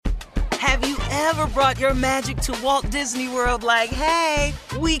Have you ever brought your magic to Walt Disney World like, hey,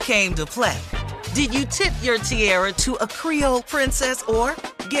 we came to play? Did you tip your tiara to a Creole princess or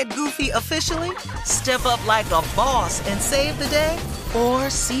get goofy officially? Step up like a boss and save the day? Or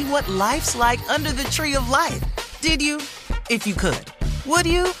see what life's like under the tree of life? Did you? If you could. Would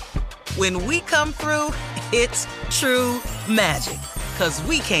you? When we come through, it's true magic. 'Cause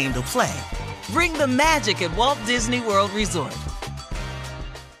we came to play. Bring the magic at Walt Disney World Resort.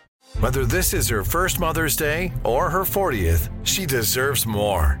 Whether this is her first Mother's Day or her 40th, she deserves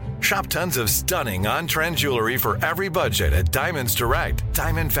more. Shop tons of stunning on-trend jewelry for every budget at Diamonds Direct.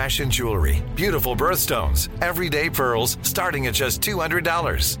 Diamond fashion jewelry, beautiful birthstones, everyday pearls starting at just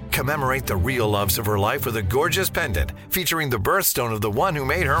 $200. Commemorate the real loves of her life with a gorgeous pendant featuring the birthstone of the one who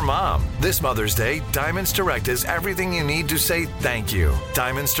made her mom. This Mother's Day, Diamonds Direct is everything you need to say thank you.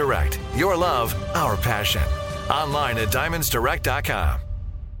 Diamonds Direct, your love, our passion. Online at diamondsdirect.com.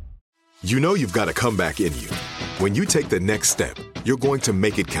 You know you've got a comeback in you. When you take the next step, you're going to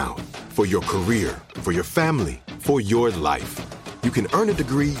make it count. For your career, for your family, for your life. You can earn a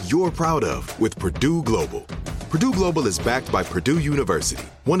degree you're proud of with Purdue Global. Purdue Global is backed by Purdue University,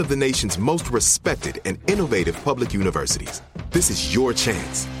 one of the nation's most respected and innovative public universities. This is your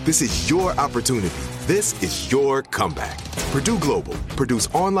chance. This is your opportunity. This is your comeback. Purdue Global, Purdue's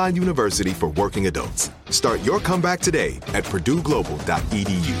online university for working adults. Start your comeback today at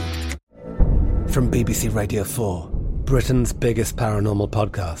purdueglobal.edu. From BBC Radio 4, Britain's biggest paranormal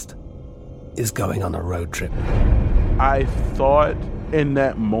podcast is going on a road trip. I thought in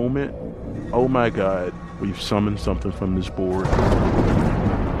that moment, oh my God, we've summoned something from this board.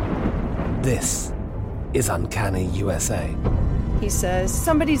 This is Uncanny USA. He says,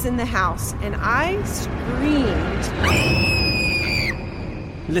 somebody's in the house, and I screamed.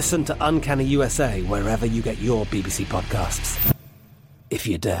 Listen to Uncanny USA wherever you get your BBC podcasts, if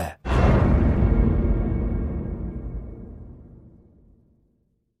you dare.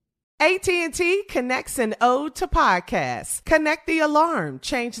 AT&T connects an ode to podcasts. Connect the alarm.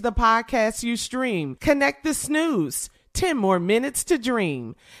 Change the podcast you stream. Connect the snooze. 10 more minutes to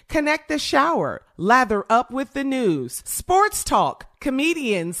dream. Connect the shower. Lather up with the news. Sports talk,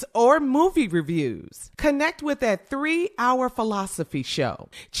 comedians, or movie reviews. Connect with that 3-hour philosophy show.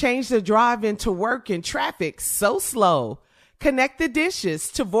 Change the drive into work in traffic so slow. Connect the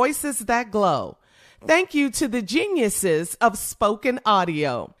dishes to voices that glow. Thank you to the geniuses of spoken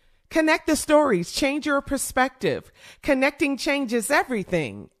audio. Connect the stories, change your perspective. Connecting changes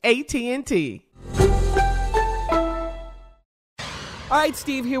everything. AT&T. All right,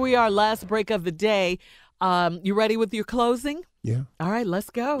 Steve, here we are, last break of the day. You ready with your closing? Yeah. All right, let's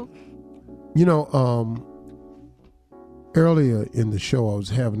go. You know, earlier in the show, I was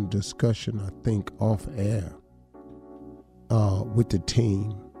having a discussion, I think, off air with the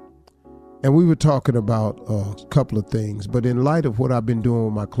team. And we were talking about a couple of things, but in light of what I've been doing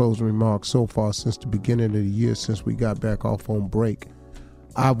with my closing remarks so far since the beginning of the year, since we got back off on break,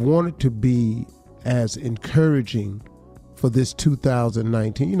 I've wanted to be as encouraging for this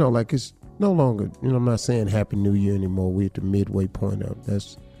 2019. You know, like it's no longer, you know, I'm not saying Happy New Year anymore. We're at the midway point of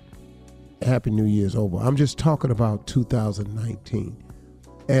that's Happy New Year's over. I'm just talking about 2019.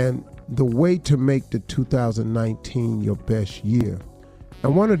 And the way to make the 2019 your best year.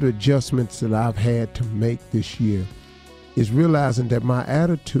 And one of the adjustments that I've had to make this year is realizing that my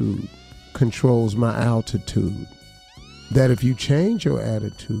attitude controls my altitude. That if you change your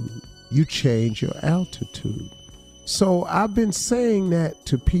attitude, you change your altitude. So I've been saying that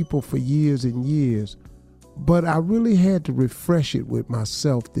to people for years and years, but I really had to refresh it with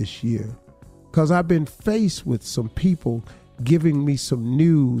myself this year because I've been faced with some people giving me some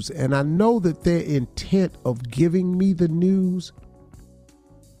news, and I know that their intent of giving me the news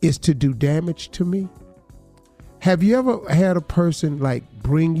is to do damage to me. Have you ever had a person like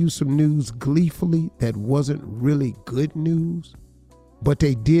bring you some news gleefully that wasn't really good news, but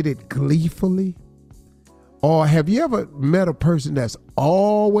they did it gleefully? Or have you ever met a person that's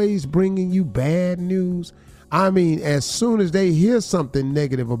always bringing you bad news? I mean, as soon as they hear something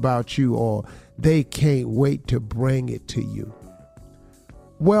negative about you, or they can't wait to bring it to you.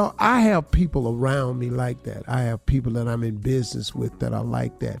 Well, I have people around me like that. I have people that I'm in business with that are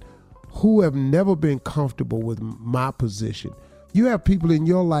like that, who have never been comfortable with my position. You have people in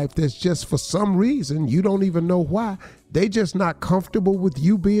your life that's just, for some reason, you don't even know why, they just not comfortable with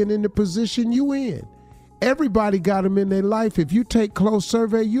you being in the position you in. Everybody got them in their life. If you take close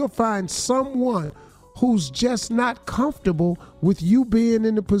survey, you'll find someone who's just not comfortable with you being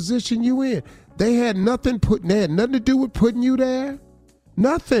in the position you in. They had nothing to do with putting you there.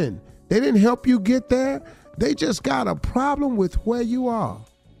 Nothing. They didn't help you get there. They just got a problem with where you are.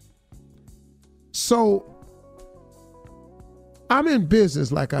 So I'm in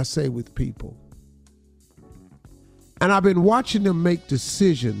business, like I say, with people. And I've been watching them make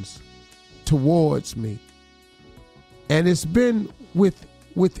decisions towards me. And it's been with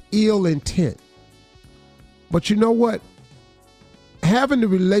ill intent. But you know what? Having the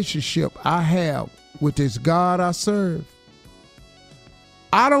relationship I have with this God I serve,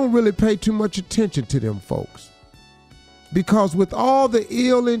 I don't really pay too much attention to them folks. Because with all the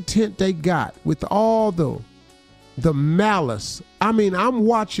ill intent they got, with all the malice, I mean, I'm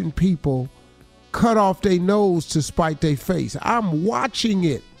watching people cut off their nose to spite their face. I'm watching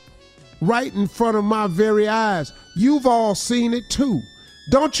it right in front of my very eyes. You've all seen it too.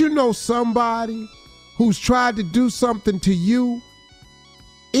 Don't you know somebody who's tried to do something to you,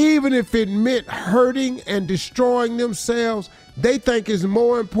 even if it meant hurting and destroying themselves, they think it's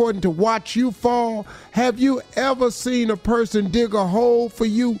more important to watch you fall? Have you ever seen a person dig a hole for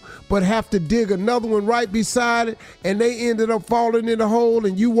you but have to dig another one right beside it and they ended up falling in the hole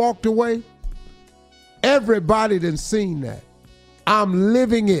and you walked away? Everybody done seen that. I'm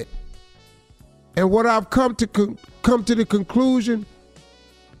living it. And what I've come to the conclusion,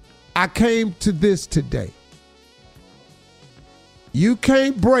 I came to this today. You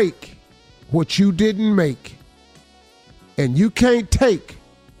can't break what you didn't make, and you can't take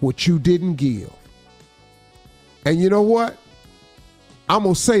what you didn't give. And you know what? I'm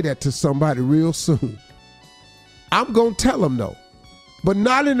going to say that to somebody real soon. I'm going to tell them no, but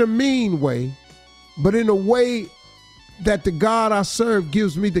not in a mean way, but in a way that the God I serve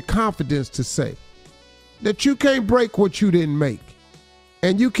gives me the confidence to say that you can't break what you didn't make,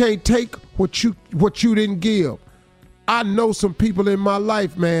 and you can't take what you didn't give. I know some people in my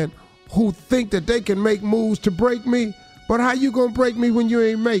life, man, who think that they can make moves to break me, but how you gonna break me when you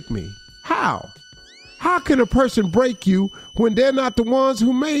ain't make me? How? How can a person break you when they're not the ones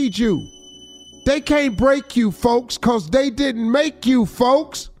who made you? They can't break you, folks, because they didn't make you,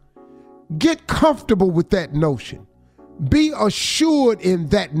 folks. Get comfortable with that notion. Be assured in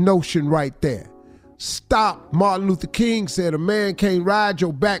that notion right there. Stop. Martin Luther King said a man can't ride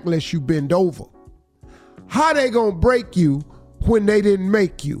your back unless you bend over. How they gonna break you when they didn't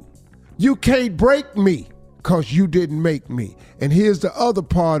make you? You can't break me because you didn't make me. And here's the other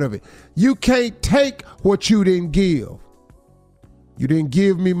part of it. You can't take what you didn't give. You didn't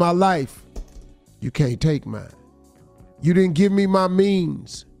give me my life. You can't take mine. You didn't give me my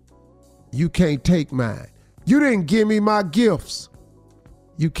means. You can't take mine. You didn't give me my gifts.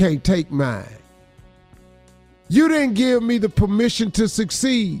 You can't take mine. You didn't give me the permission to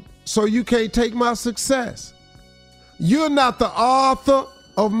succeed, so you can't take my success. You're not the author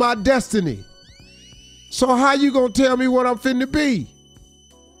of my destiny. So how you gonna tell me what I'm finna be?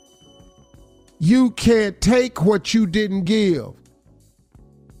 You can't take what you didn't give.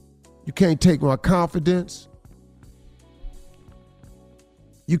 You can't take my confidence.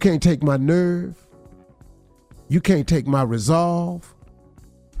 You can't take my nerve. You can't take my resolve.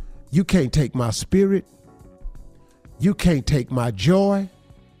 You can't take my spirit. You can't take my joy.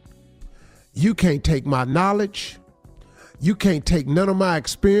 You can't take my knowledge. You can't take none of my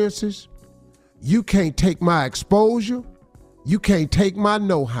experiences. You can't take my exposure. You can't take my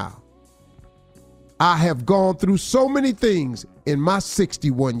know-how. I have gone through so many things in my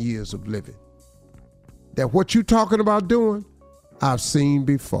 61 years of living that what you talking about doing, I've seen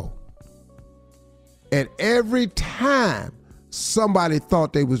before. And every time somebody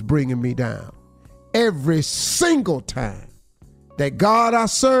thought they was bringing me down, every single time, that God I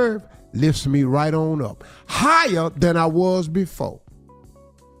serve lifts me right on up, higher than I was before.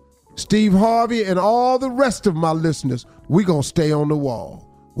 Steve Harvey and all the rest of my listeners, we gonna stay on the wall.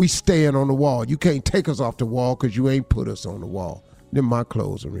 We staying on the wall. You can't take us off the wall because you ain't put us on the wall. Then my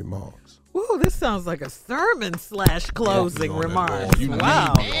closing remarks. Whoa, this sounds like a sermon / closing remarks.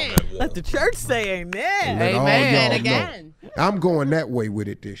 Wow. Let the church say amen. Amen again. I'm going that way with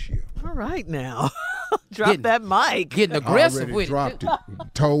it this year. All right now. Drop that mic. Getting aggressive with dropped it.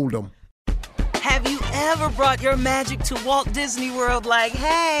 Told them. Have you ever brought your magic to Walt Disney World like,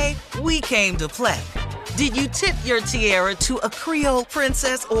 hey, we came to play? Did you tip your tiara to a Creole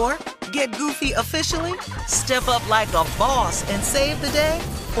princess or get goofy officially? Step up like a boss and save the day?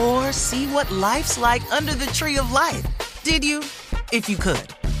 Or see what life's like under the tree of life? Did you? If you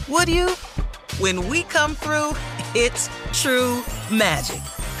could. Would you? When we come through, it's true magic.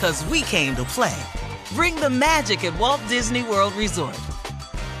 'Cause we came to play. Bring the magic at Walt Disney World Resort.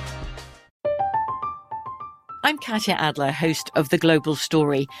 I'm Katya Adler, host of The Global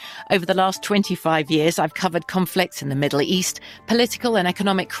Story. Over the last 25 years, I've covered conflicts in the Middle East, political and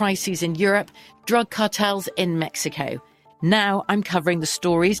economic crises in Europe, drug cartels in Mexico. Now I'm covering the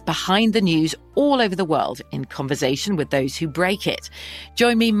stories behind the news all over the world in conversation with those who break it.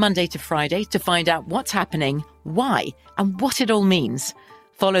 Join me Monday to Friday to find out what's happening, why, and what it all means.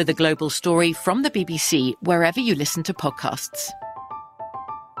 Follow The Global Story from the BBC wherever you listen to podcasts.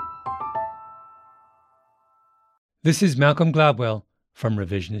 This is Malcolm Gladwell from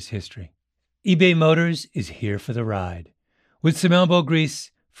Revisionist History. eBay Motors is here for the ride. With some elbow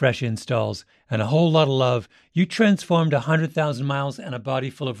grease, fresh installs, and a whole lot of love, you transformed 100,000 miles and a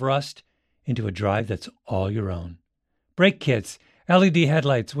body full of rust into a drive that's all your own. Brake kits, LED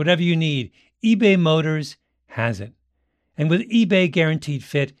headlights, whatever you need, eBay Motors has it. And with eBay Guaranteed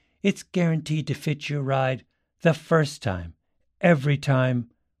Fit, it's guaranteed to fit your ride the first time, every time,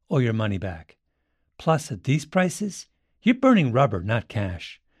 or your money back. Plus, at these prices, you're burning rubber, not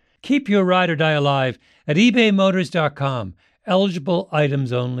cash. Keep your ride or die alive at ebaymotors.com. Eligible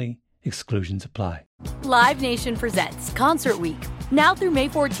items only. Exclusions apply. Live Nation presents Concert Week. Now through May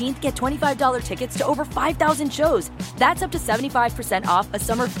 14th, get $25 tickets to over 5,000 shows. That's up to 75% off a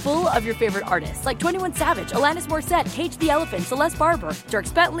summer full of your favorite artists like 21 Savage, Alanis Morissette, Cage the Elephant, Celeste Barber,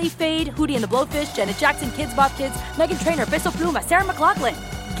 Dierks Bentley, Fade, Hootie and the Blowfish, Janet Jackson, Kids Bop Kids, Meghan Trainor, Peso Pluma, Sarah McLachlan.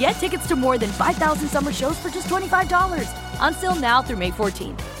 Get tickets to more than 5,000 summer shows for just $25. Until now through May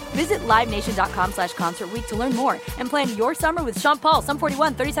 14th. Visit LiveNation.com/Concert to learn more and plan your summer with Sean Paul, Sum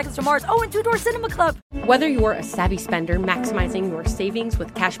 41, 30 Seconds to Mars, and Two Door Cinema Club. Whether you're a savvy spender maximizing your savings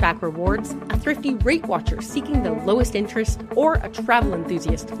with cashback rewards, a thrifty rate watcher seeking the lowest interest, or a travel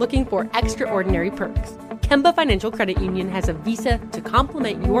enthusiast looking for extraordinary perks, Kemba Financial Credit Union has a visa to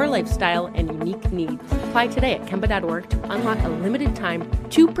complement your lifestyle and unique needs. Apply today at Kemba.org to unlock a limited time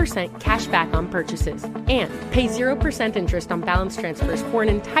 2% cash back on purchases and pay 0% interest on balance transfers for an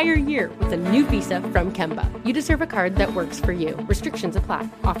entire year with a new visa from Kemba. You deserve a card that works for you. Restrictions apply.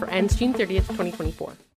 Offer ends June 30th, 2024.